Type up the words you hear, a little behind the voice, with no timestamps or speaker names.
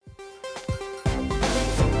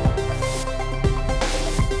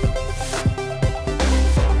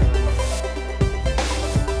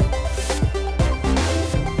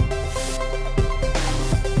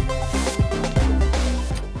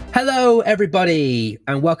Hello, everybody,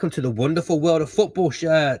 and welcome to the wonderful world of football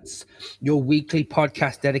shirts, your weekly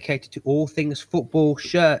podcast dedicated to all things football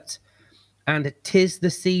shirt. And 'tis the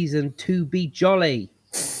season to be jolly.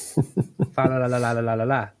 Fa la la la la la la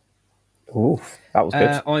la. Ooh, that was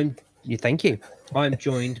good. Thank you. I'm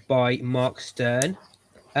joined by Mark Stern.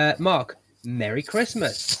 Mark, Merry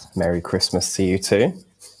Christmas. Merry Christmas to you too.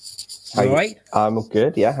 All right? I'm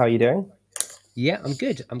good. Yeah, how are you doing? Yeah, I'm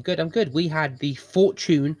good. We had the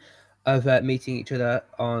fortune of meeting each other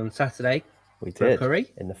on Saturday. We for a did.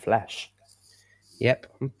 curry. In the flesh. Yep,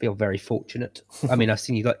 I feel very fortunate. I mean, I've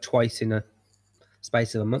seen you like twice in a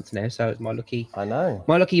space of a month now, so it's my lucky. I know.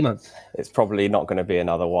 My lucky month. It's probably not going to be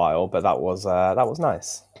another while, but that was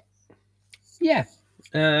nice. Yeah.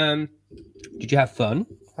 Did you have fun?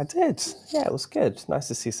 I did. Yeah, it was good. Nice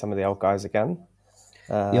to see some of the old guys again.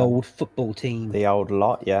 The old football team. The old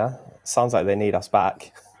lot, yeah. Sounds like they need us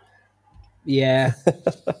back. Yeah.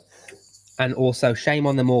 And also, shame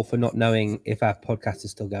on them all for not knowing if our podcast is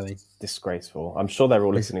still going. Disgraceful. I'm sure they're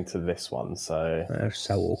all listening to this one, so... They're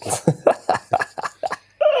so awkward.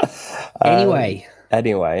 Anyway,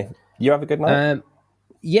 you have a good night?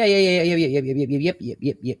 Yep.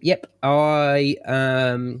 I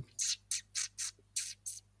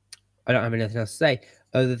don't have anything else to say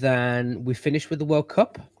other than we finished with the World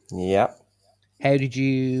Cup. Yeah. How did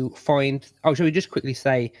you find... Oh, shall we just quickly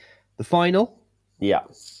say the final? Yeah.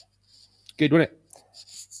 Good, wasn't it?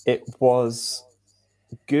 It was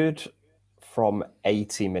good from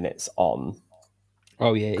 80 minutes on.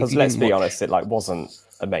 Oh, yeah. Because let's be honest, it wasn't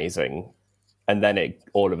amazing. And then it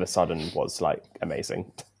all of a sudden was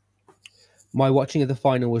amazing. My watching of the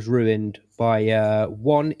final was ruined by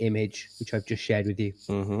one image, which I've just shared with you.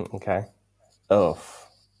 Mm-hmm, okay. Oh.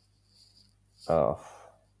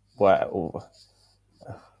 Where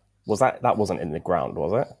was that? That wasn't in the ground,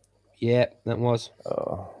 was it? Yeah, that was.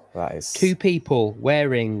 Oh, that is... Two people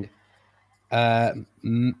wearing Mbappé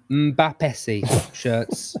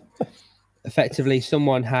shirts. Effectively,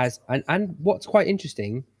 someone has... And what's quite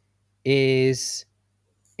interesting is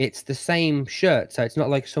it's the same shirt. So it's not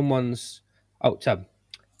like someone's... Oh, so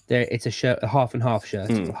it's a shirt, a half and half shirt.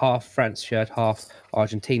 Half France shirt, half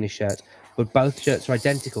Argentina shirt. But both shirts are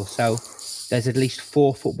identical. So there's at least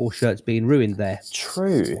 4 football shirts being ruined there.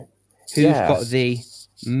 True. Who's got the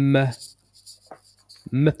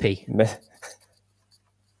Muppy?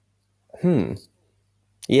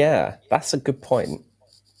 Yeah, that's a good point.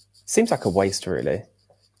 Seems like a waste, really.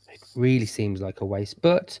 It really seems like a waste.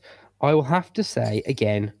 But I will have to say,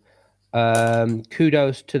 again,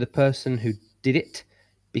 kudos to the person who did it,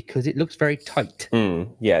 because it looks very tight.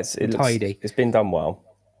 Yes, it looks tidy. It's been done well.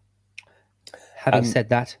 Having said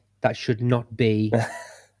that, that should not be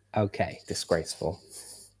okay. Disgraceful.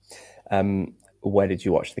 Where did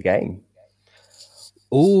you watch the game?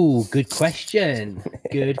 Oh, good question.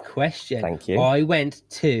 Good question. Thank you. I went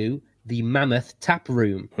to the Mammoth Tap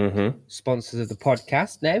Room, sponsors of the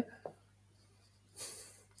podcast now.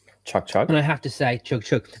 Chug chug. And I have to say, chug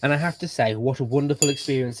chug. And I have to say, what a wonderful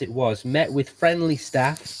experience it was. Met with friendly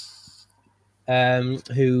staff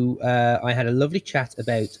who I had a lovely chat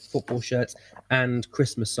about football shirts and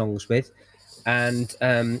Christmas songs with. And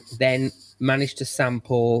then managed to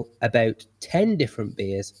sample about 10 different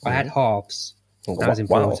beers. I had halves. That was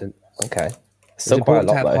important. Wow. Okay. Still quite a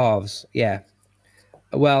lot, to have halves. Yeah.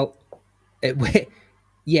 Well,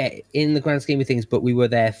 yeah, in the grand scheme of things, but we were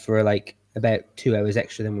there for about 2 hours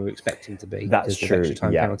extra than we were expecting to be. That's true.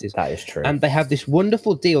 Yeah, penalties. that is true. And they have this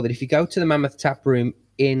wonderful deal that if you go to the Mammoth Tap Room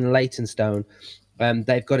in Leytonstone,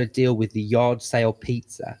 they've got a deal with the Yard Sale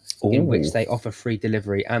Pizza, in which they offer free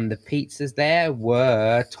delivery. And the pizzas there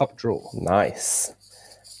were top drawer. Nice.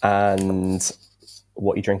 And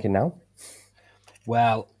what are you drinking now?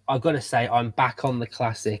 Well, I've got to say, I'm back on the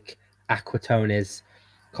classic Aquatones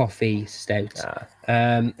coffee stout.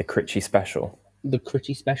 The Critchy Special. The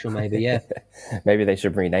Critchy Special, maybe, yeah. Maybe they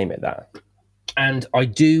should rename it that. And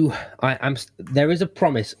there is a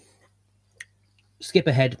promise. Skip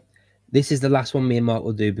ahead. This is the last one me and Mark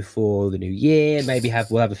will do before the new year. Maybe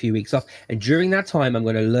we'll have a few weeks off. And during that time, I'm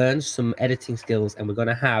going to learn some editing skills, and we're going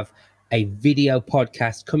to have a video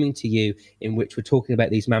podcast coming to you in which we're talking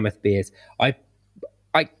about these Mammoth beers.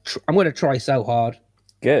 I'm going to try so hard.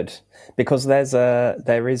 Good, because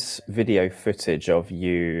there is video footage of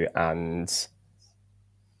you and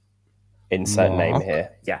insert name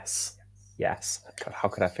here. Yes. God, how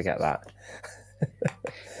could I forget that?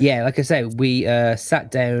 Yeah, like I say, we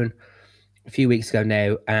sat down a few weeks ago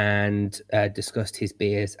now and discussed his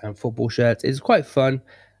beers and football shirts. It was quite fun,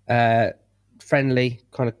 friendly,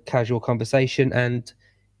 kind of casual conversation, and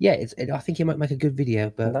yeah, I think it might make a good video.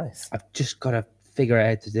 But nice. I've just got to figure out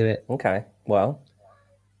how to do it. Okay. Well,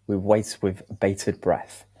 we wait with bated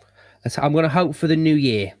breath. I'm going to hope for the new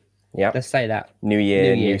year. Yeah. Let's say that. New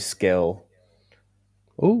year, new skill.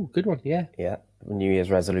 Oh, good one. Yeah. Yeah. New Year's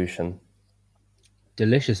resolution.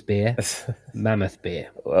 Delicious beer. Mammoth beer.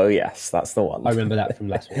 Oh, yes. That's the one. I remember that from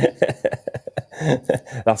last week.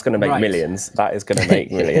 That's going to make millions. That is going to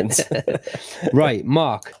make millions. Right,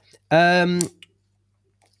 Mark.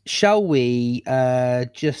 Shall we we kind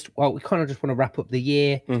of just want to wrap up the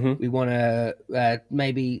year. We want to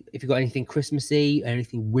maybe, if you've got anything Christmassy,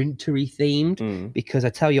 anything wintry themed, because I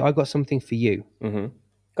tell you, I got something for you.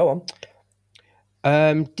 Go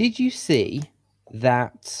on. Did you see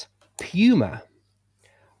that Puma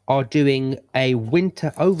are doing a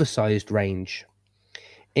winter oversized range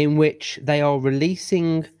in which they are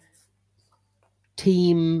releasing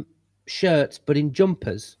team shirts, but in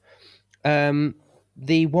jumpers?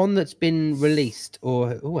 The one that's been released,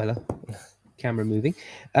 camera moving.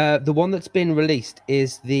 The one that's been released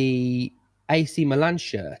is the AC Milan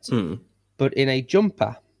shirt, but in a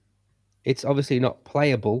jumper. It's obviously not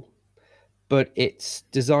playable, but it's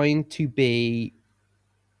designed to be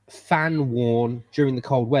fan worn during the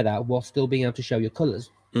cold weather while still being able to show your colours.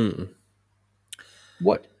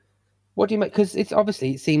 What do you make? Because it's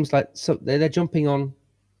obviously, it seems like they're jumping on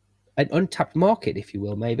an untapped market, if you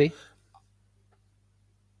will, maybe.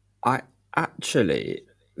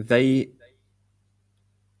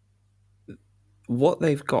 What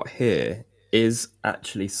they've got here is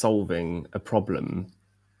actually solving a problem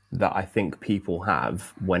that I think people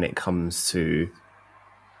have when it comes to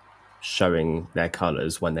showing their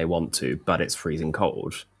colours when they want to, but it's freezing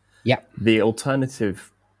cold. Yeah. The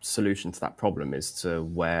alternative solution to that problem is to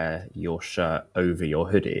wear your shirt over your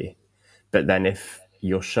hoodie. But then if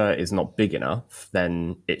your shirt is not big enough,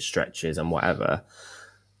 then it stretches and whatever.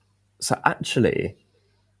 So actually,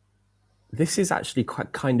 this is actually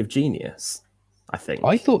quite kind of genius, I think.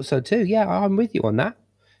 I thought so too. Yeah, I'm with you on that.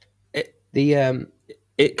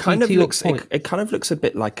 It kind of looks a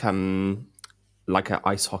bit like an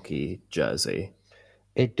ice hockey jersey.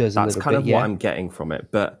 It does. That's kind of what I'm getting from it,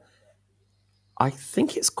 but I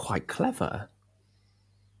think it's quite clever.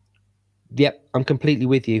 Yep, I'm completely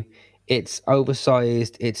with you. It's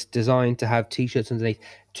oversized. It's designed to have t-shirts underneath.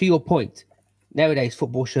 To your point, nowadays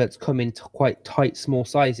football shirts come in quite tight, small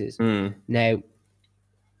sizes. Now,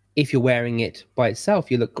 if you're wearing it by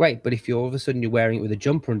itself, you look great. But if you're all of a sudden you're wearing it with a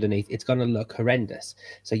jumper underneath, it's going to look horrendous.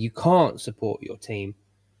 So you can't support your team.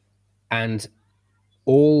 And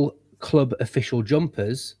all club official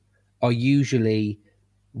jumpers are usually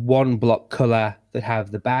one block color that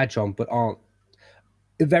have the badge on, but aren't.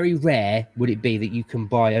 Very rare would it be that you can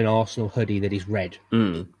buy an Arsenal hoodie that is red.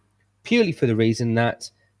 Purely for the reason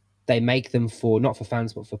that they make them not for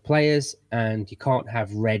fans, but for players. And you can't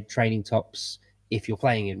have red training tops if you're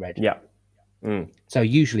playing in red. Yeah. So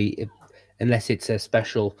usually, unless it's a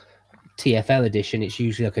special TFL edition, it's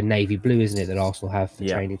usually like a navy blue, isn't it, that Arsenal have for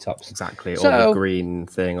training tops? Exactly, or a green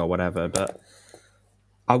thing or whatever. But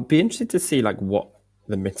I'll be interested to see like what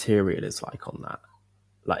the material is like on that.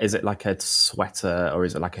 Like, is it like a sweater or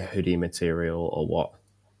is it like a hoodie material or what?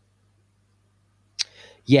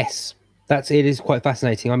 Yes, it is quite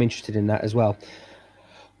fascinating. I'm interested in that as well.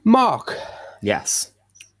 Mark. Yes.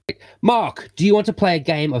 Mark, do you want to play a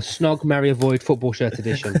game of Snog, Marry, Avoid Football Shirt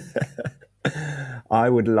Edition? I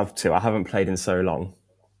would love to. I haven't played in so long.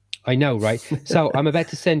 I know, right? So I'm about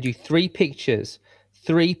to send you three pictures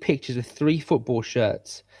of 3 football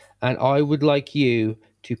shirts, and I would like you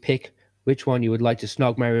to pick which one you would like to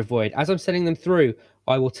Snog, Marry, Avoid. As I'm sending them through,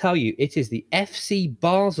 I will tell you it is the FC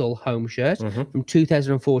Basel home shirt from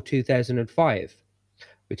 2004-2005.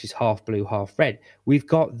 Which is half blue, half red. We've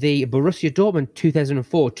got the Borussia Dortmund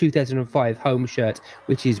 2004-2005 home shirt,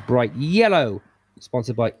 which is bright yellow,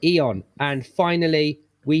 sponsored by Eon. And finally,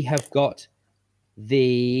 we have got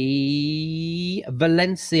the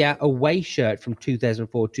Valencia away shirt from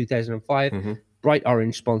 2004-2005, bright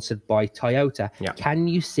orange, sponsored by Toyota. Yeah. Can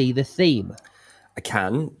you see the theme? I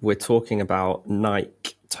can. We're talking about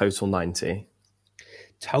Nike Total 90.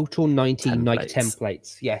 Total 90 Nike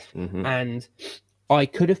templates, yes. And I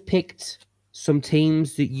could have picked some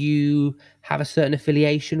teams that you have a certain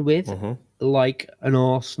affiliation with, like an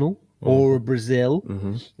Arsenal or a Brazil,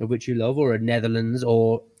 of which you love, or a Netherlands,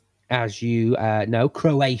 or, as you know,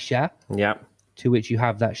 Croatia, to which you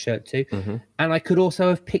have that shirt too. And I could also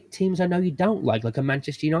have picked teams I know you don't like a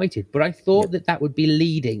Manchester United, but I thought that would be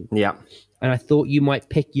leading. Yeah. And I thought you might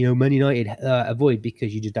pick, Man United avoid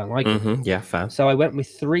because you just don't like it. Yeah, fair. So I went with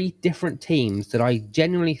 3 different teams that I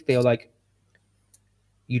genuinely feel like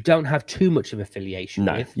you don't have too much of affiliation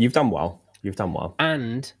with. You've done well. You've done well.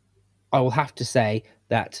 And I will have to say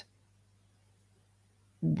that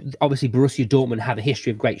obviously Borussia Dortmund have a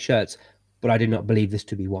history of great shirts, but I do not believe this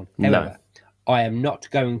to be one. No. However, I am not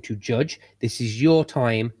going to judge. This is your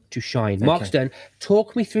time to shine. Mark Okay. Stern,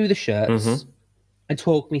 talk me through the shirts Mhm. and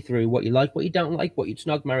talk me through what you like, what you don't like, what you'd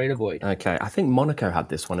snug, marry, and avoid. Okay, I think Monaco had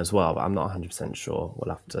this one as well, but I'm not 100% sure.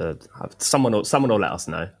 We'll have to have someone will let us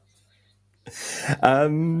know.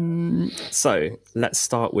 So let's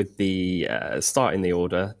start with the start in the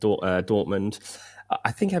order. Dortmund.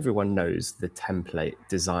 I think everyone knows the template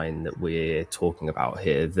design that we're talking about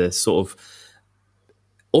here. The sort of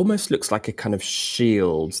almost looks like a kind of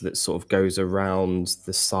shield that sort of goes around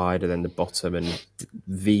the side and then the bottom and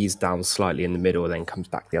V's down slightly in the middle and then comes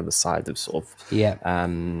back the other side of sort of Yeah.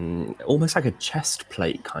 almost like a chest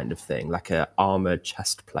plate kind of thing, like a armored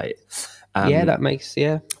chest plate. Yeah, that makes,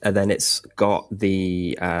 yeah. And then it's got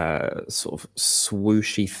the sort of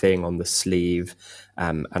swooshy thing on the sleeve.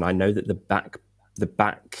 And I know that the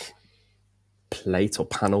back plate or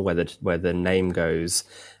panel where the name goes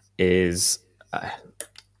is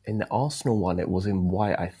in the Arsenal one. It was in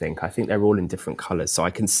white, I think. I think they're all in different colours. So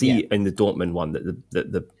I can see in the Dortmund one that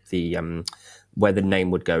the where the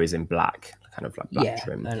name would go is in black, kind of like black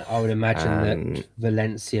trim. And I would imagine that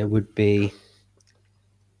Valencia would be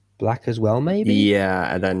black as well, maybe?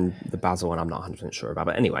 Yeah, and then the Basel one I'm not 100% sure about.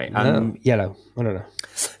 But anyway. Yellow. I don't know.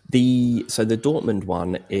 So the Dortmund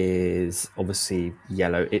one is obviously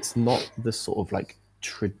yellow. It's not the sort of like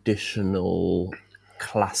traditional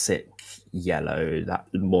classic yellow, that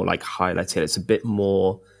more like highlighted. It's a bit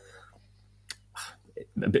more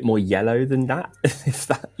yellow than that, if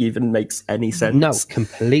that even makes any sense. No,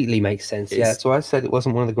 completely makes sense. Yeah, that's why I said it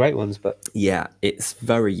wasn't one of the great ones, but yeah, it's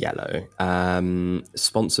very yellow.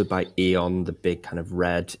 Sponsored by Eon, the big kind of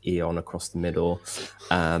red Eon across the middle.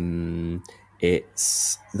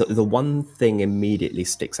 It's the one thing immediately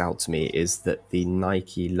sticks out to me is that the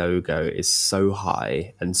Nike logo is so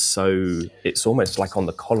high and so it's almost like on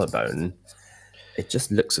the collarbone. It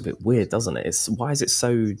just looks a bit weird, doesn't it? Why is it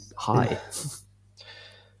so high?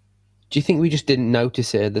 Do you think we just didn't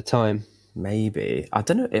notice it at the time? Maybe. I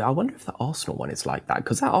don't know. I wonder if the Arsenal one is like that,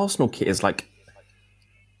 because that Arsenal kit is like,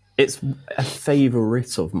 it's a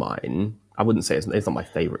favourite of mine. I wouldn't say it's not my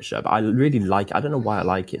favourite shirt, but I really like it. I don't know why I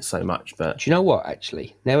like it so much, but... Do you know what,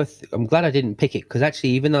 actually? Now I'm glad I didn't pick it, because actually,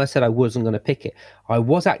 even though I said I wasn't going to pick it, I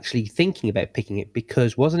was actually thinking about picking it,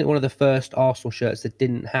 because wasn't it one of the first Arsenal shirts that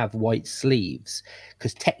didn't have white sleeves?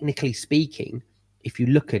 Because technically speaking, if you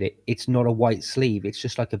look at it, it's not a white sleeve. It's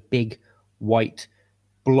just like a big white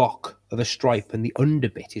block of a stripe, and the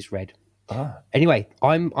underbit is red. Anyway,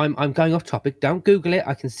 I'm going off topic. Don't Google it.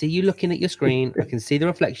 I can see you looking at your screen. I can see the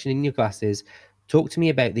reflection in your glasses. Talk to me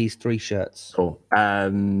about these three shirts. Cool.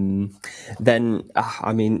 Then,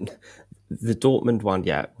 I mean, the Dortmund one,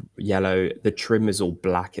 yeah, yellow. The trim is all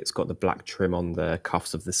black. It's got the black trim on the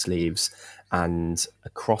cuffs of the sleeves, and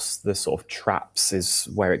across the sort of traps is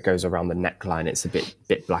where it goes around the neckline. It's a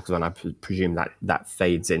bit black, and I presume that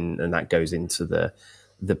fades in and that goes into the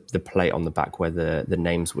plate on the back where the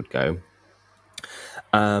names would go.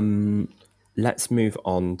 Let's move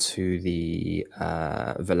on to the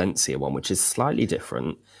Valencia one, which is slightly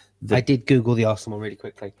different. I did Google the Arsenal one really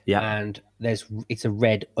quickly. Yeah. And it's a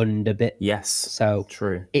red underbit. Yes. So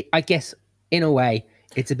true. I guess in a way,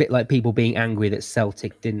 it's a bit like people being angry that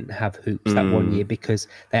Celtic didn't have hoops that one year because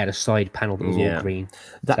they had a side panel that was all green.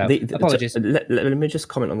 Apologies. Let me just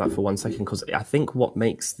comment on that for 1 second, because I think what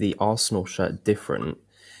makes the Arsenal shirt different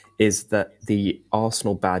is that the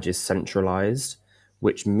Arsenal badge is centralized,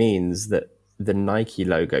 which means that the Nike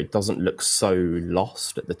logo doesn't look so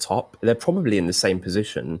lost at the top. They're probably in the same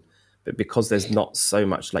position, but because there's not so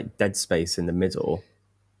much like dead space in the middle.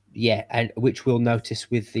 Yeah, and which we'll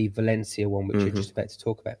notice with the Valencia one, which you're just about to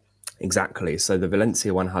talk about. Exactly. So the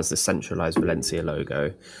Valencia one has the centralized Valencia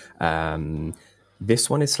logo. This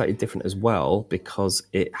one is slightly different as well, because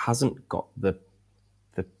it hasn't got the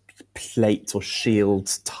plate or shield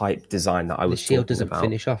type design that I was talking about. The shield doesn't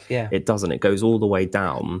finish off, yeah. It doesn't. It goes all the way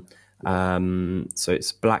down. So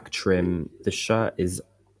it's black trim. The shirt is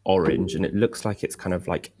orange, and it looks like it's kind of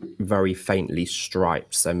like very faintly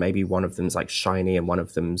striped. So maybe one of them's like shiny and one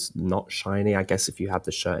of them's not shiny, I guess, if you had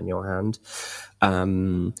the shirt in your hand.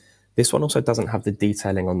 This one also doesn't have the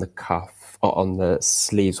detailing on the cuff or on the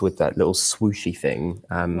sleeves with that little swooshy thing.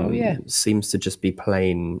 Seems to just be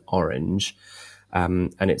plain orange.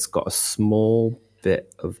 And it's got a small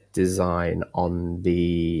bit of design on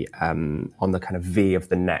the kind of V of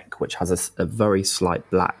the neck, which has a very slight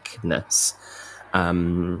blackness.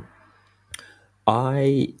 I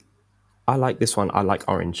I like this one. I like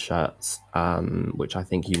orange shirts, which I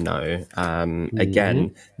think you know.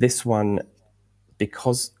 Again, this one,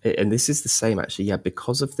 because, and this is the same actually, yeah,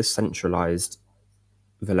 because of the centralized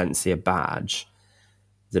Valencia badge,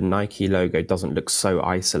 the Nike logo doesn't look so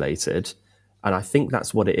isolated. And I think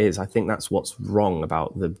that's what it is. I think that's what's wrong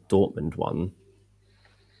about the Dortmund one.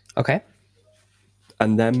 Okay.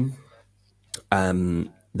 And then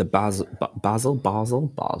the Basel,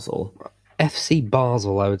 FC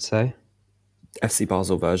Basel, I would say. FC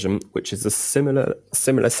Basel version, which is a similar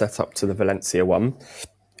setup to the Valencia one.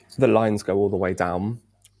 The lines go all the way down.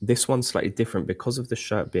 This one's slightly different because of the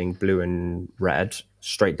shirt being blue and red,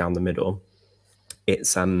 straight down the middle.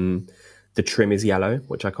 It's the trim is yellow,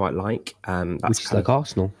 which I quite like. That's Which is like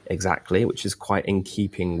Arsenal. Exactly, which is quite in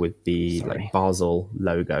keeping with the like Basel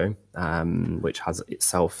logo, which has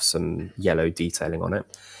itself some yellow detailing on it.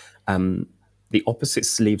 The opposite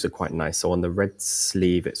sleeves are quite nice. So on the red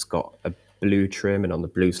sleeve, it's got a blue trim, and on the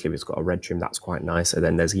blue sleeve, it's got a red trim. That's quite nice. And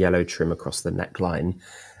then there's yellow trim across the neckline,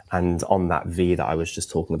 and on that V that I was just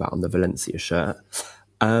talking about on the Valencia shirt.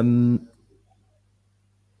 I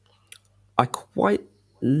quite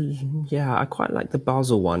like the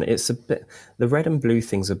Basel one. It's a bit, the red and blue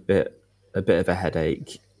thing's a bit of a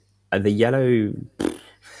headache. The yellow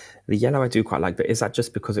I do quite like, but is that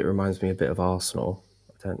just because it reminds me a bit of Arsenal?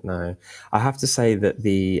 I don't know. I have to say that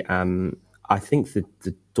I think the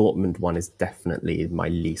Dortmund one is definitely my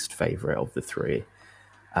least favorite of the three.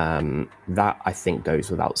 That I think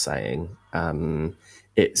goes without saying.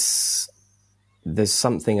 There's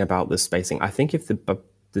something about the spacing. I think if the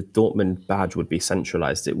Dortmund badge would be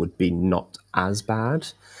centralized, it would be not as bad.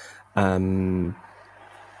 But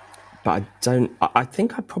I don't. I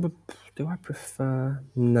think I probably do. I prefer.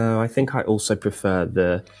 No, I think I also prefer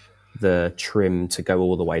the trim to go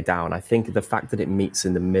all the way down. I think the fact that it meets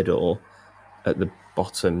in the middle at the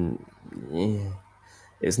bottom,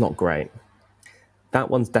 it's not great. That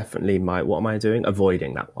one's definitely what am I doing?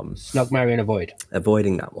 Avoiding that one. Snug, marry, and avoid.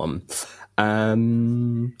 Avoiding that one.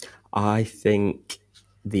 I think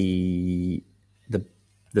the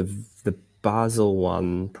Basel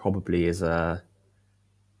one probably is a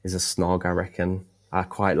snog, I reckon. I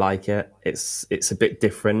quite like it. It's a bit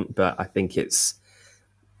different, but I think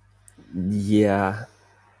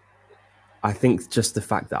I think just the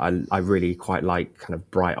fact that I really quite like kind of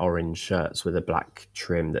bright orange shirts with a black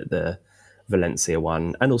trim, that the Valencia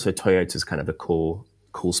one, and also Toyota's kind of a cool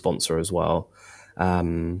sponsor as well.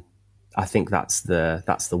 I think that's the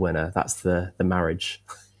winner. That's the marriage.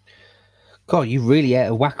 God, you really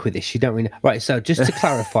out of whack with this. You don't really know. Right, so just to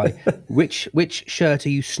clarify, which shirt are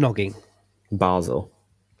you snogging? Basel.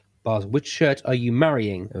 Which shirt are you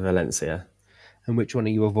marrying? Valencia. And which one are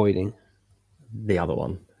you avoiding? The other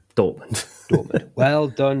one. Dortmund. Well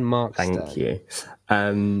done, Mark. Thank you.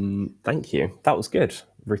 Thank you. That was good.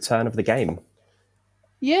 Return of the game.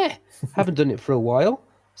 Yeah, haven't done it for a while,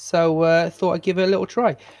 so thought I'd give it a little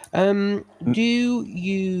try. It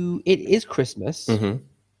is Christmas,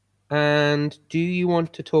 and do you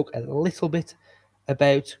want to talk a little bit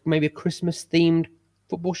about maybe a Christmas-themed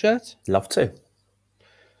football shirt? Love to.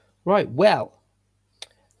 Right, well,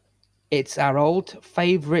 it's our old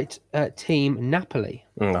favourite team, Napoli.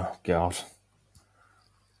 Oh, God.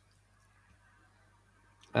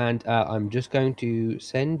 And I'm just going to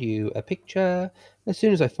send you a picture as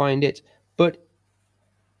soon as I find it. But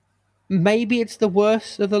maybe it's the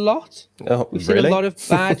worst of the lot. Oh, We've seen a lot of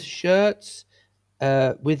bad shirts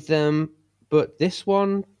with them, but this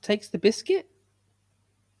one takes the biscuit.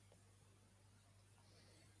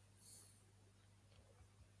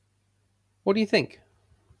 What do you think?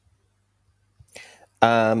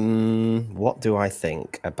 What do I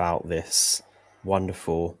think about this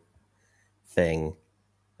wonderful thing?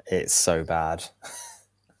 It's so bad.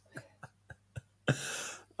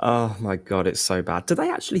 Oh my God, it's so bad. Do they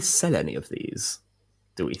actually sell any of these,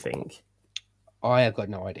 do we think? I have got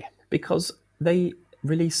no idea. Because they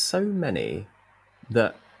release so many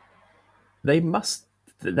that there must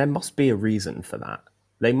be a reason for that.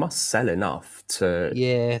 They must sell enough to...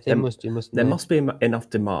 Yeah, there must be enough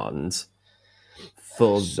demand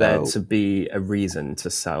for there to be a reason to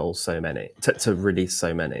sell so many, to release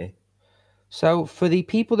so many. So for the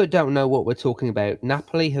people that don't know what we're talking about,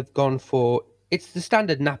 Napoli have gone for... It's the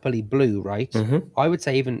standard Napoli blue, right? Mm-hmm. I would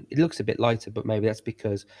say even it looks a bit lighter, but maybe that's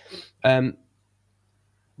because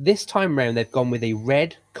this time round they've gone with a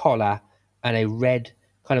red collar and a red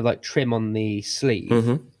kind of like trim on the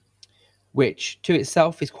sleeve, which to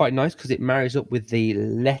itself is quite nice because it marries up with the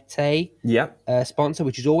Lette sponsor,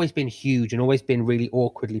 which has always been huge and always been really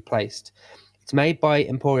awkwardly placed. It's made by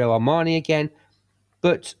Emporio Armani again,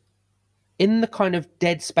 but in the kind of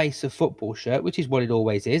dead space of football shirt, which is what it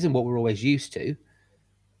always is and what we're always used to,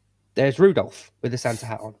 there's Rudolph with the Santa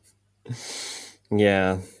hat on.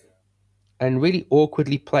 Yeah. And really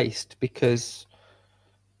awkwardly placed because,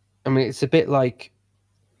 I mean, it's a bit like,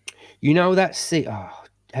 you know, that scene. Oh,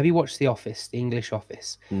 have you watched The Office, the English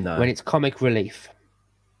Office? No. When it's comic relief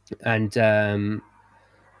and Dawn,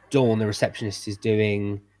 the receptionist, is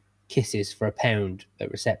doing kisses for £1 at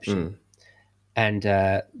reception. And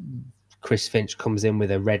Chris Finch comes in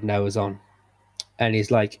with a red nose on. And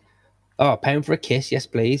he's like, "Oh, £1 for a kiss? Yes,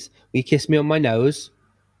 please. Will you kiss me on my nose?"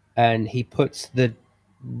 And he puts the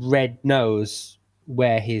red nose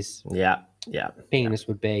where his penis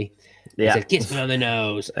would be. He said, "Kiss me on the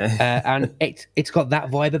nose." And it's got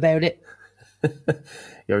that vibe about it. You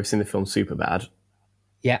ever seen the film Superbad?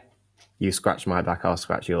 Yeah. You scratch my back, I'll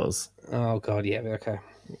scratch yours. Oh, God, yeah, okay.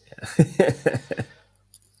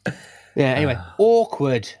 Yeah, anyway,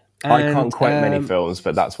 awkward. I can't quote many films,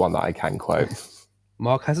 but that's one that I can quote.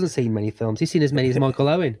 Mark hasn't seen many films. He's seen as many as Michael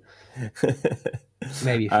Owen.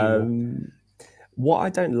 Maybe a few more. What I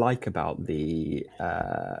don't like about the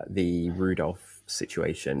Rudolph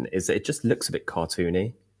situation is that it just looks a bit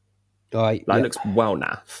cartoony. Right, It looks well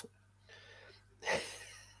naff.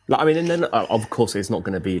 Like, I mean, and then of course it's not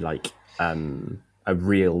going to be like a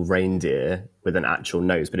real reindeer with an actual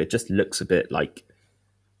nose, but it just looks a bit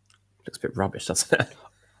rubbish, doesn't it?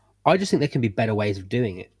 I just think there can be better ways of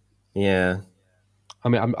doing it. Yeah. I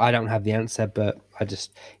mean, I don't have the answer, but I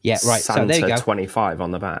just right. Santa So there you go. 25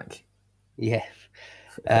 on the back. Yeah.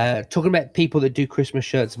 Talking about people that do Christmas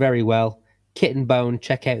shirts very well. Kitten Bone,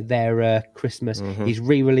 check out their Christmas. He's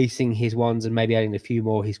re-releasing his ones and maybe adding a few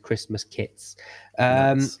more his Christmas kits.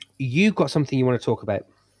 Nice. You got something you want to talk about?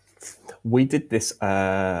 We did this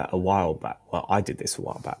a while back. Well, I did this a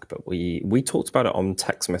while back, but we talked about it on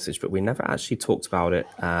text message, but we never actually talked about it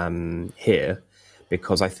here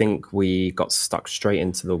because I think we got stuck straight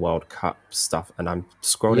into the World Cup stuff. And I'm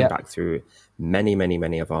scrolling back through many, many,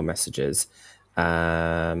 many of our messages.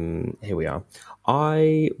 Here we are.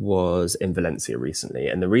 I was in Valencia recently,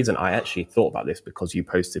 and the reason I actually thought about this because you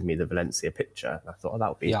posted me the Valencia picture, and I thought, that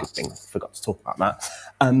would be a good thing. I forgot to talk about that.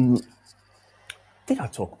 Did I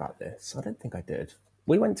talk about this? I don't think I did.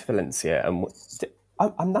 We went to Valencia, and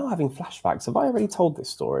I'm now having flashbacks. Have I already told this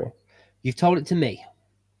story? You've told it to me,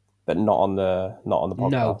 but not on the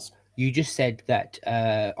podcast. No, you just said that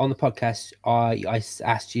on the podcast. I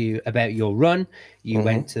asked you about your run. You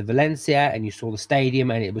went to Valencia and you saw the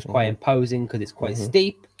stadium, and it was quite imposing because it's quite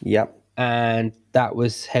steep. Yep. And that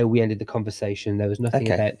was how we ended the conversation. There was nothing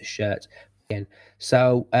about the shirt again.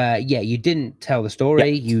 So you didn't tell the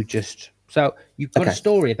story. You just you've got a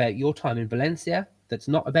story about your time in Valencia that's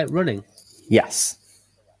not about running. Yes,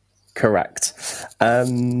 correct.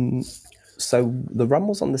 So the run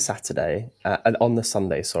was on the Saturday, on the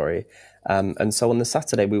Sunday, sorry. And so on the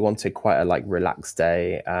Saturday, we wanted quite a relaxed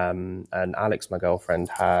day. And Alex, my girlfriend,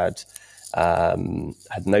 had done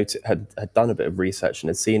a bit of research and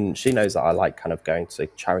had seen. She knows that I like kind of going to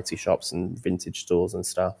charity shops and vintage stores and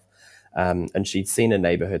stuff. And she'd seen a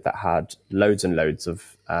neighborhood that had loads and loads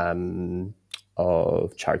of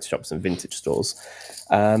charity shops and vintage stores.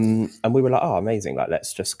 And we were like, oh, amazing.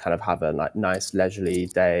 Let's just kind of have a nice leisurely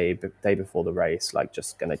day before the race,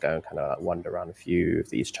 just going to go and kind of wander around a few of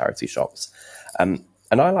these charity shops. And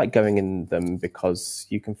I like going in them because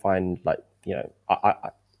you can find I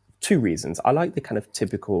two reasons. I like the kind of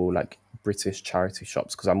typical British charity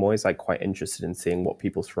shops because I'm always quite interested in seeing what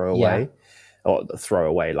people throw away. Or throw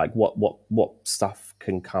away, what stuff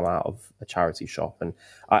can come out of a charity shop. And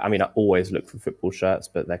I mean, I always look for football shirts,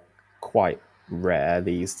 but they're quite rare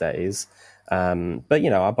these days. But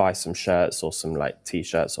I buy some shirts or some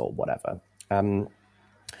t-shirts or whatever. And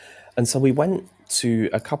so we went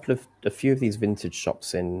to a few of these vintage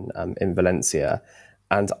shops in Valencia,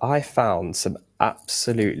 and I found some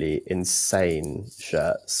absolutely insane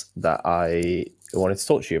shirts that I wanted to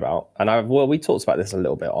talk to you about. And we talked about this a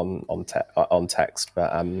little bit on text,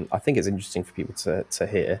 but I think it's interesting for people to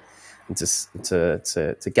hear and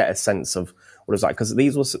to get a sense of what it's like, because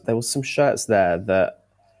there was some shirts there that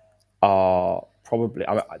are probably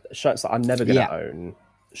shirts that I'm never going to own,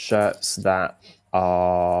 shirts that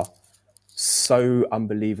are so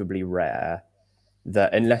unbelievably rare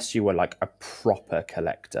that unless you were a proper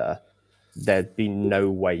collector, there'd be no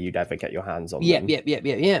way you'd ever get your hands on them.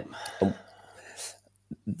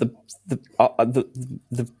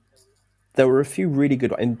 There were a few really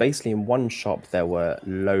good, and basically in one shop there were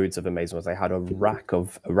loads of amazing ones. They had a rack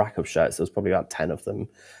of shirts. There was probably about 10 of them.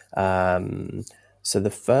 So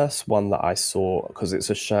the first one that I saw, because it's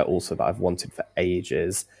a shirt also that I've wanted for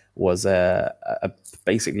ages, was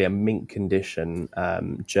basically a mint condition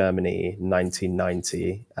Germany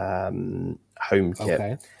 1990 home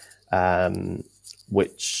kit, Okay.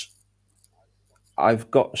 which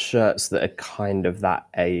I've got shirts that are kind of that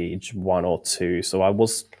age, one or two. So I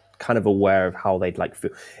was kind of aware of how they'd like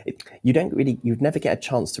feel. You'd never get a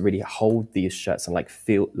chance to really hold these shirts and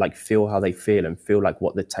feel how they feel and feel like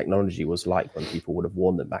what the technology was like when people would have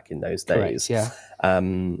worn them back in those Correct. days. Yeah.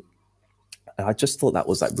 And I just thought that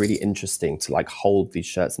was like really interesting to like hold these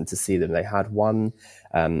shirts and to see them. They had one,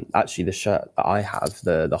 actually the shirt that I have,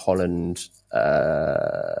 the Holland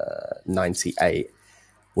 98,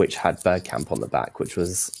 which had Bergkamp on the back,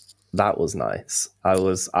 that was nice.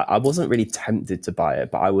 I wasn't really tempted to buy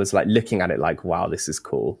it, but I was like looking at it like, wow, this is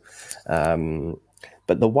cool.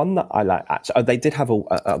 But the one that I like, actually, they did have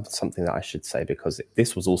something that I should say, because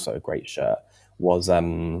this was also a great shirt, was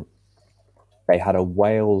they had a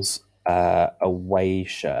Wales away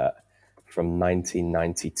shirt from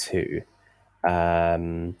 1992,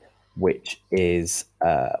 which is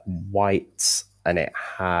white, and it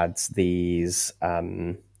had these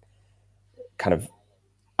kind of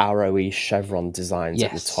arrowy chevron designs at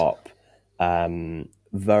the Yes. top.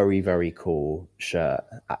 Very, very cool shirt,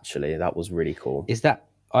 actually. That was really cool.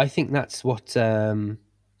 I think that's what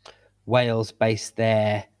Wales based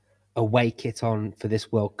their away kit on for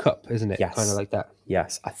this World Cup, isn't it? Yes. Kind of like that.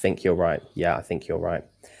 Yes, I think you're right. Yeah, I think you're right.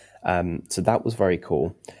 So that was very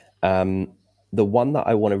cool. The one that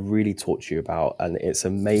I want to really talk to you about, and it's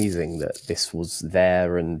amazing that this was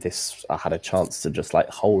there and I had a chance to just like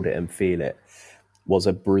hold it and feel it, was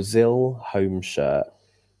a Brazil home shirt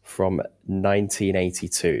from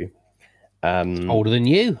 1982. Older than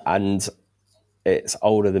you. And it's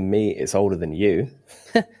older than me. It's older than you.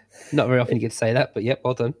 Not very often you get to say that, but yep,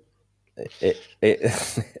 well done.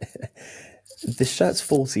 The shirt's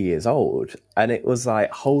 40 years old, and it was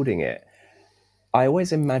like holding it. I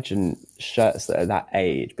always imagine shirts that are that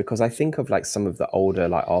age, because I think of like some of the older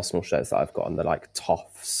like Arsenal shirts that I've got on the like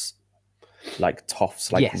Toffs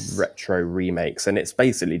Yes. retro remakes, and it's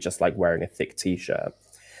basically just like wearing a thick t-shirt.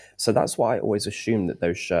 So that's what I always assumed that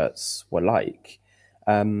those shirts were like.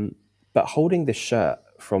 But holding this shirt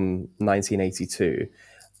from 1982,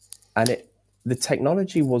 and the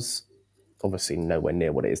technology was obviously nowhere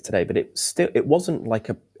near what it is today, but it wasn't like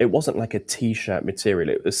a t-shirt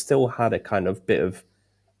material. It still had a kind of bit of,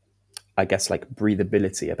 I guess, like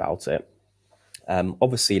breathability about it.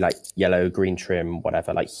 Obviously like yellow, green trim,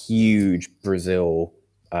 whatever, like huge Brazil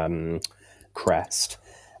crest.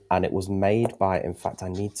 And it was made by, in fact, I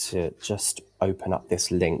need to just open up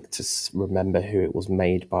this link to remember who it was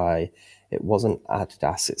made by. It wasn't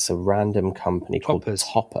Adidas. It's a random company Toppers.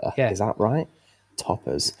 called Topper. Yeah. Is that right?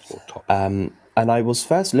 Toppers. Top. And I was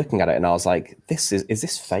first looking at it and I was like, is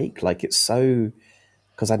this fake? Like, it's so,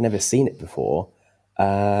 because I'd never seen it before.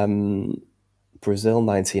 Brazil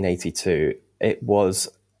 1982. It was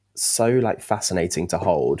so like fascinating to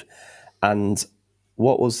hold. And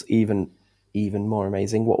what was even more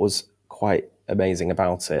amazing, what was quite amazing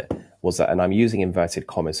about it was that, and I'm using inverted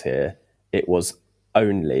commas here, it was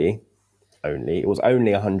only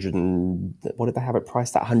 100 and, what did they have it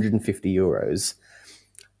priced at? 150 euros.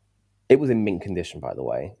 It was in mint condition, by the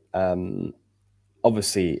way.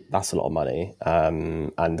 Obviously, that's a lot of money,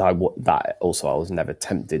 and I was never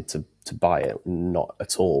tempted to buy it, not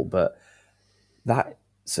at all. But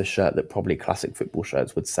that's a shirt that probably classic football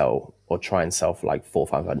shirts would sell or try and sell for like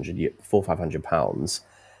 £400-500,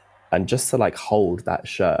 and just to like hold that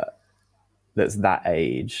shirt that's that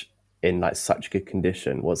age in like such good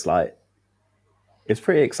condition was like, it's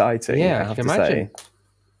pretty exciting. Yeah, I have can to imagine. say.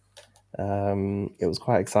 It was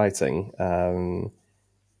quite exciting.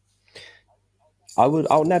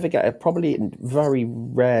 I'll never probably very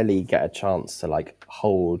rarely get a chance to like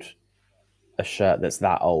hold a shirt that's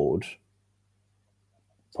that old.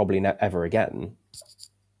 Probably ever again.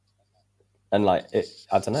 And like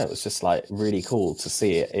I don't know, it was just like really cool to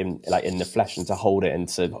see it in the flesh and to hold it and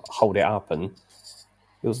to hold it up, and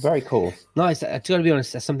it was very cool. Nice. I've got to be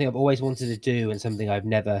honest, that's something I've always wanted to do and something I've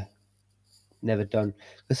never done.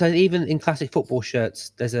 Because even in classic football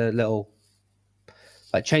shirts, there's a little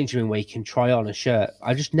like changing room where you can try on a shirt.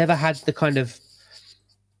 I just never had the kind of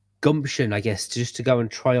gumption, I guess, to go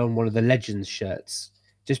and try on one of the Legends shirts,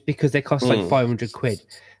 just because they cost like 500 quid.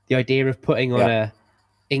 The idea of putting on a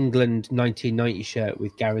England 1990 shirt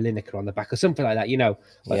with Gary Lineker on the back or something like that,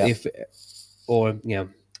 or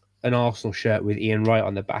an Arsenal shirt with Ian Wright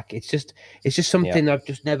on the back. It's just something I've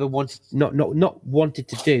just never wanted, not wanted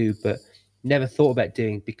to do, but never thought about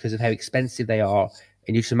doing because of how expensive they are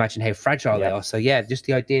and you just imagine how fragile they Yeah. are. So yeah, just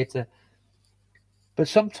the idea to. But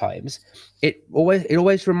sometimes it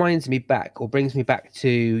always reminds me back or brings me back to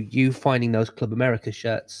you finding those Club America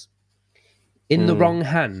shirts in the wrong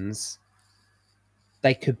hands.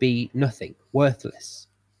 They could be nothing, worthless.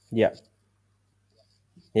 Yeah.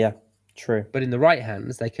 Yeah. True. But in the right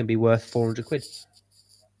hands, they can be worth 400 quid.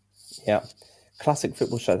 Yeah. Classic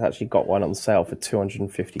Football Shirts actually got one on sale for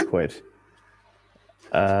 250 quid.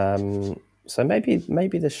 So maybe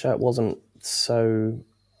the shirt wasn't so,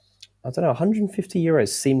 I don't know, 150 euros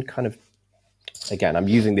seemed kind of, again, I'm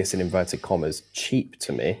using this in inverted commas, cheap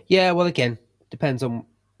to me. Yeah, well, again, depends on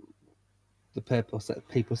the purpose that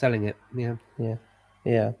people selling it. Yeah.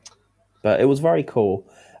 Yeah. But it was very cool.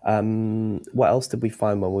 What else did we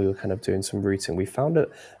find when we were kind of doing some routing? We found a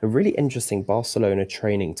really interesting Barcelona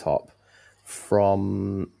training top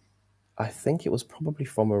from, I think it was probably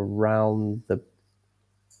from around the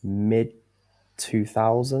mid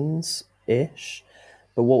 2000s ish.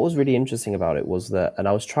 But what was really interesting about it was that, and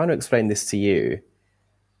I was trying to explain this to you,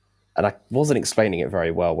 and I wasn't explaining it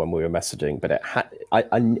very well when we were messaging, but it had,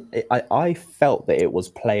 I felt that it was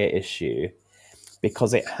player issue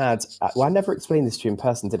because it had, well, I never explained this to you in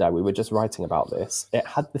person, did I? We were just writing about this. It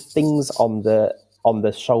had the things on the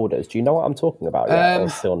shoulders. Do you know what I'm talking about yet, or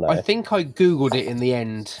still no? I think I Googled it in the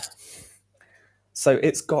end. So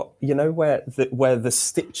it's got, you know, where the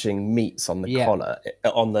stitching meets on the collar,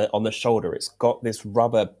 on the shoulder, it's got this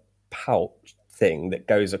rubber pouch thing that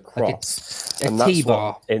goes across. Like a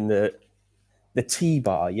T-bar. In the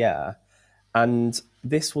T-bar, yeah. And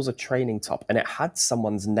this was a training top, and it had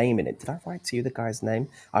someone's name in it. Did I write to you the guy's name?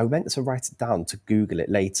 I meant to write it down to Google it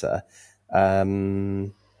later.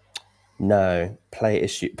 No, player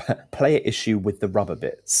issue with the rubber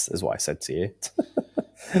bits is what I said to you.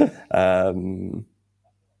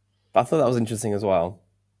 But I thought that was interesting as well.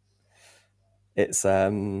 It's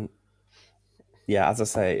yeah, as I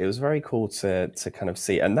say, it was very cool to kind of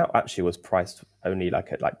see, and that actually was priced only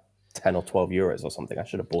like at 10 or 12 euros or something. I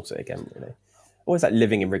should have bought it again, really. Always like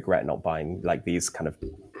living in regret not buying like these kind of,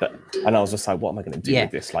 and I was just like, what am I going to do with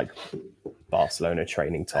this like Barcelona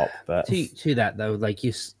training top? But to that though, like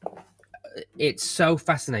it's so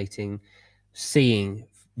fascinating seeing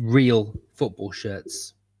real football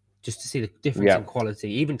shirts, just to see the difference in quality.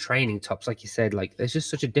 Even training tops, like you said, like there's just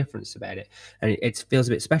such a difference about it, and it feels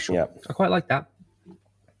a bit special. I quite like that.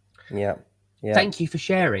 Yeah. Thank you for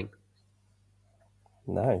sharing.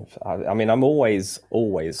 No, I mean, I'm always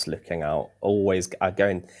looking out, always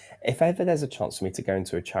going. If ever there's a chance for me to go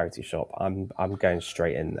into a charity shop, I'm going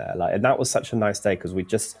straight in there. Like, and that was such a nice day because we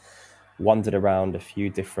just wandered around a few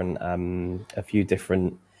different ones.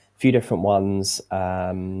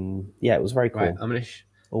 Yeah, it was very cool. Right,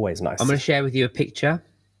 always nice. I'm going to share with you a picture,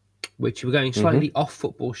 which we're going slightly off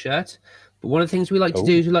football shirt. But one of the things we like to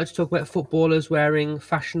do is we like to talk about footballers wearing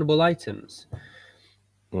fashionable items.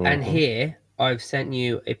 And here I've sent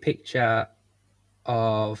you a picture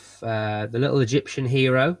of the little Egyptian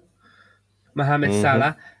hero, Mohamed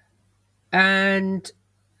Salah, and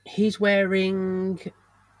he's wearing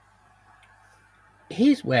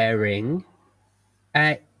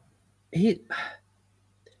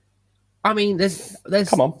I mean, there's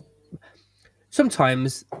come on.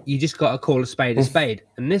 Sometimes you just got to call a spade,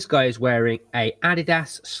 and this guy is wearing a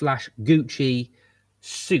Adidas/Gucci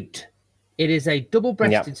suit. It is a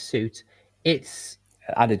double-breasted suit. It's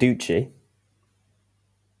Adiducci.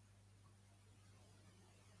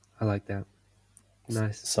 I like that.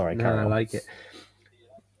 Nice. Sorry, no, Carol. I like it.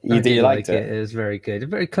 You liked it? It was very good,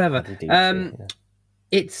 very clever. Adiducci,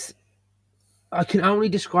 It's. I can only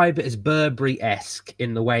describe it as Burberry-esque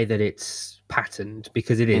in the way that it's patterned,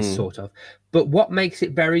 because it is sort of. But what makes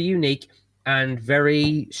it very unique and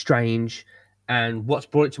very strange, and what's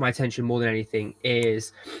brought it to my attention more than anything,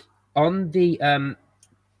 is on the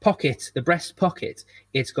pocket, the breast pocket,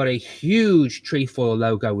 it's got a huge trefoil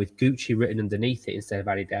logo with Gucci written underneath it instead of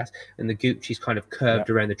Adidas, and the Gucci's kind of curved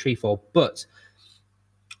around the trefoil. But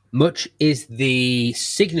much is the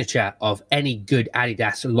signature of any good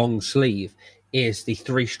Adidas long sleeve is the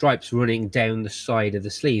 3 stripes running down the side of the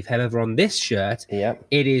sleeve. However, on this shirt,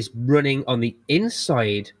 it is running on the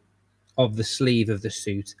inside of the sleeve of the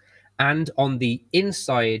suit and on the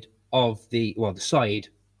inside of the side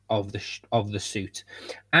of the suit.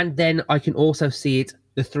 And then I can also see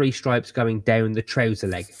the 3 stripes going down the trouser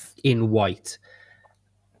leg in white.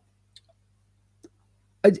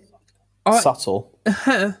 Subtle.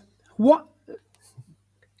 What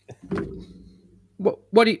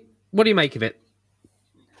do you make of it?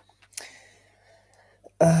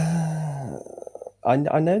 I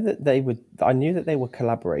know that I knew that they were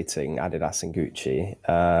collaborating, Adidas and Gucci.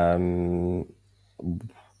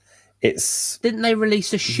 It's Didn't they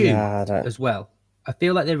release a shoe yeah, as well? I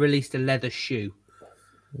feel like they released a leather shoe,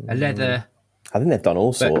 a leather. I think they've done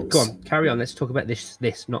all But sorts. go on, carry on. Let's talk about this.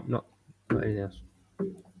 Not anything else.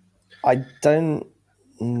 I don't.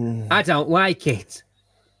 I don't like it.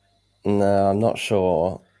 No, I'm not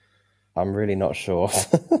sure. I'm really not sure.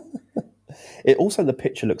 It also, the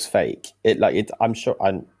picture looks fake. I'm sure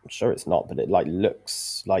it's not, but it like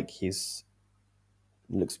looks like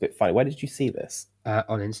looks a bit funny. Where did you see this?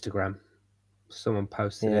 On Instagram, someone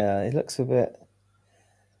posted it. Yeah, it looks a bit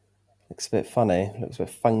funny. It looks a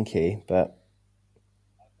bit funky, but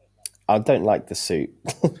I don't like the suit.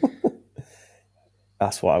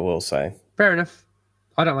 That's what I will say. Fair enough.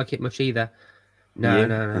 I don't like it much either.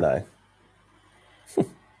 No.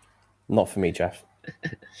 Not for me, Jeff.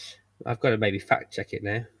 I've got to maybe fact check it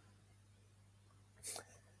now.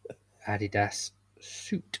 Adidas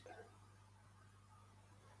suit.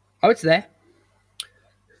 Oh, it's there.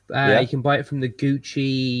 You can buy it from the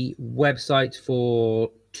Gucci website for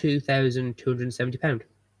 £2,270.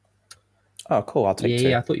 Oh, cool. I'll take two.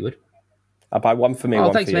 Yeah, I thought you would. I'll buy one for me, Oh,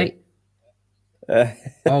 one thanks, for you. mate.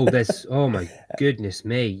 Oh my goodness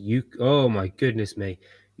me. Oh my goodness me.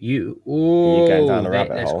 You're going down a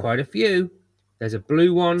rabbit hole. There's quite a few. There's a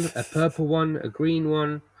blue one, a purple one, a green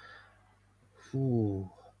one. Ooh.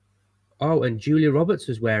 Oh, and Julia Roberts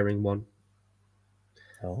was wearing one.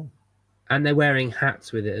 Oh. And they're wearing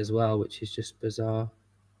hats with it as well, which is just bizarre.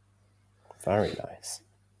 Very nice.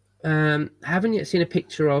 Haven't yet seen a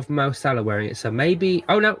picture of Mo Salah wearing it, so maybe...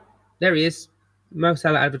 Oh, no. There he is. Mo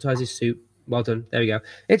Salah advertises suit. Well done. There we go.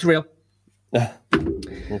 It's real.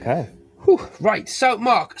 Okay. Whew. Right. So,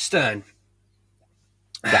 Mark Stern.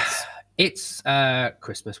 Yes. It's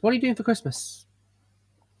Christmas. What are you doing for Christmas?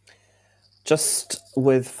 Just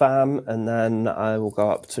with fam, and then I will go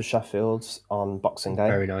up to Sheffield on Boxing Day.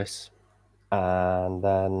 Very nice. And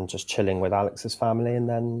then just chilling with Alex's family, and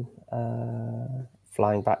then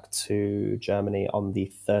flying back to Germany on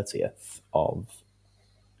the 30th of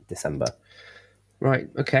December. Right.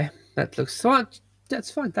 Okay. That looks fine. That's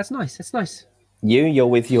fine. That's nice. That's nice. You're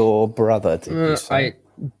with your brother, did you say?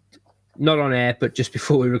 Not on air, but just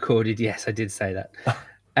before we recorded, yes, I did say that.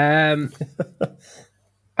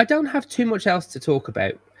 I don't have too much else to talk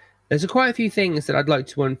about. There's quite a few things that I'd like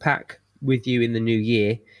to unpack with you in the new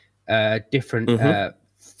year. Different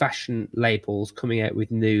fashion labels coming out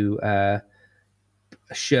with new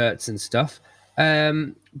shirts and stuff.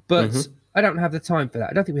 But I don't have the time for that.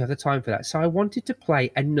 I don't think we have the time for that. So I wanted to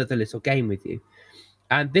play another little game with you.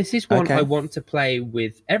 And this is one I want to play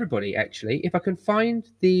with everybody, actually. If I can find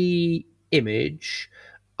the image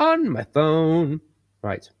on my phone.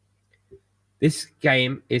 Right. This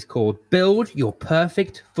game is called Build Your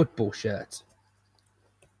Perfect Football Shirt.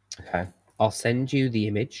 Okay. I'll send you the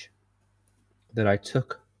image that I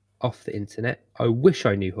took off the internet. I wish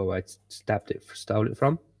I knew who I'd stole it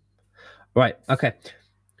from. Right. Okay.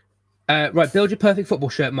 Right, build your perfect football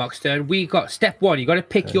shirt, Mark Stern. We got step one. You got to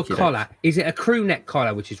pick your collar. Is it a crew neck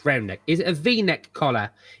collar, which is round neck? Is it a V-neck collar?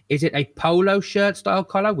 Is it a polo shirt style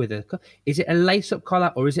collar is it a lace-up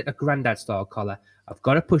collar, or is it a granddad style collar? I've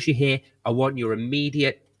got to push you here. I want your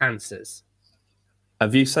immediate answers.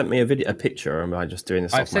 Have you sent me a picture, or am I just doing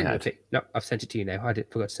this off my head? No, I've sent it to you now. I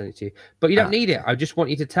forgot to send it to you, but you don't need it. I just want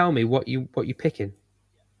you to tell me what you're picking.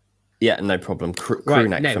 Yeah, no problem. Crew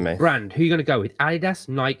neck now, for me. Brand. Who are you going to go with? Adidas,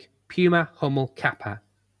 Nike, Puma, Hummel, Kappa.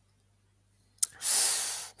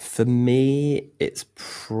 For me, it's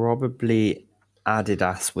probably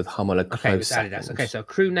Adidas with Hummel a close it's Adidas. second. Okay, so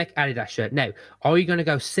crew neck Adidas shirt. Now, are you going to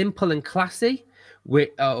go simple and classy,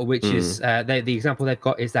 which is the example they've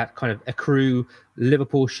got is that kind of a crew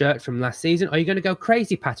Liverpool shirt from last season? Are you going to go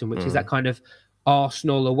crazy pattern, which is that kind of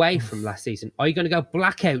Arsenal away from last season? Are you going to go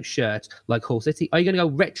blackout shirt like Hull City? Are you going to go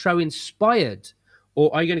retro inspired? Or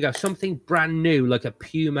are you going to go something brand new, like a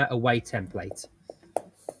Puma away template?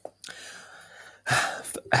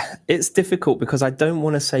 It's difficult because I don't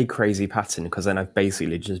want to say crazy pattern because then I've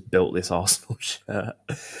basically just built this Arsenal shirt.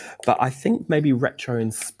 But I think maybe retro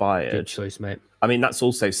inspired. Good choice, mate. I mean, that's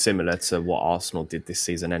also similar to what Arsenal did this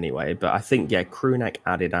season anyway. But I think, crew neck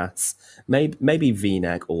Adidas, maybe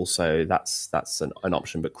V-neck also. That's an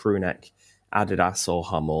option. But crew neck Adidas or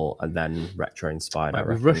Hummel, and then retro inspired. Right,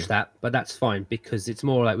 we've rushed that, but that's fine because it's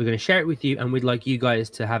more like we're going to share it with you, and we'd like you guys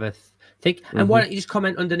to have a think. And why don't you just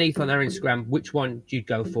comment underneath on our Instagram which one you'd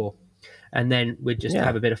go for, and then we'd just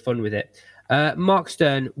have a bit of fun with it. Mark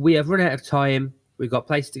Stern, we have run out of time. We've got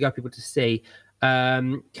places to go, people to see.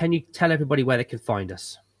 Can you tell everybody where they can find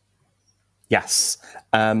us? Yes.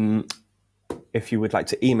 If you would like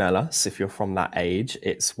to email us, if you're from that age,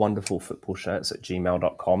 it's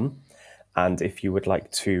wonderfulfootballshirts@gmail.com. And if you would like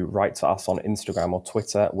to write to us on Instagram or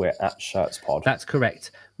Twitter, we're at ShirtsPod. That's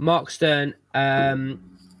correct. Mark Stern,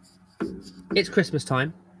 it's Christmas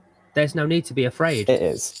time. There's no need to be afraid. It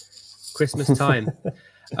is. Christmas time.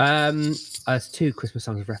 There's 2 Christmas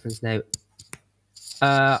songs of reference now.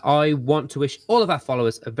 I want to wish all of our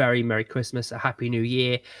followers a very Merry Christmas, a Happy New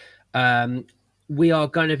Year. We are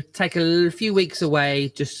going to take a few weeks away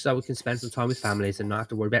just so we can spend some time with families and not have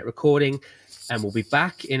to worry about recording. And we'll be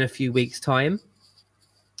back in a few weeks' time.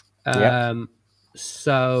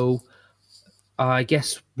 So I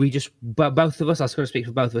guess both of us, I was going to speak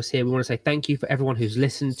for both of us here. We want to say thank you for everyone who's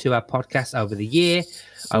listened to our podcast over the year.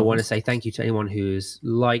 I want to say thank you to anyone who's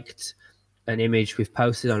liked an image we've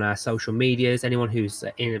posted on our social medias, anyone who's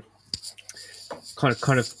in kind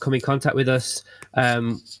of come in contact with us.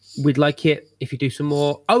 We'd like it if you do some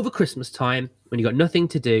more over Christmas time when you've got nothing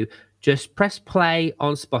to do. Just press play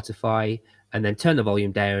on Spotify and then turn the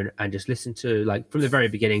volume down and just listen to, like, from the very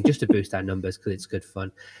beginning, just to boost our numbers, because it's good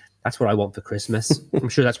fun. That's what I want for Christmas. I'm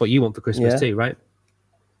sure that's what you want for Christmas too, right?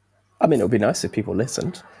 I mean, it would be nice if people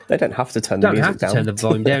listened. They don't have to turn the music down. Turn the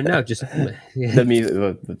volume down. No, just the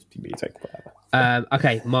music, whatever.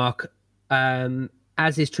 Okay, Mark.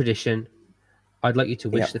 As is tradition, I'd like you to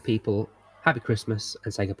wish the people Happy Christmas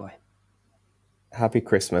and say goodbye. Happy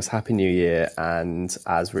Christmas, Happy New Year, and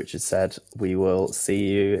as Richard said, we will see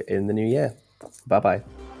you in the new year. Bye-bye.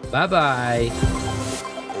 Bye-bye.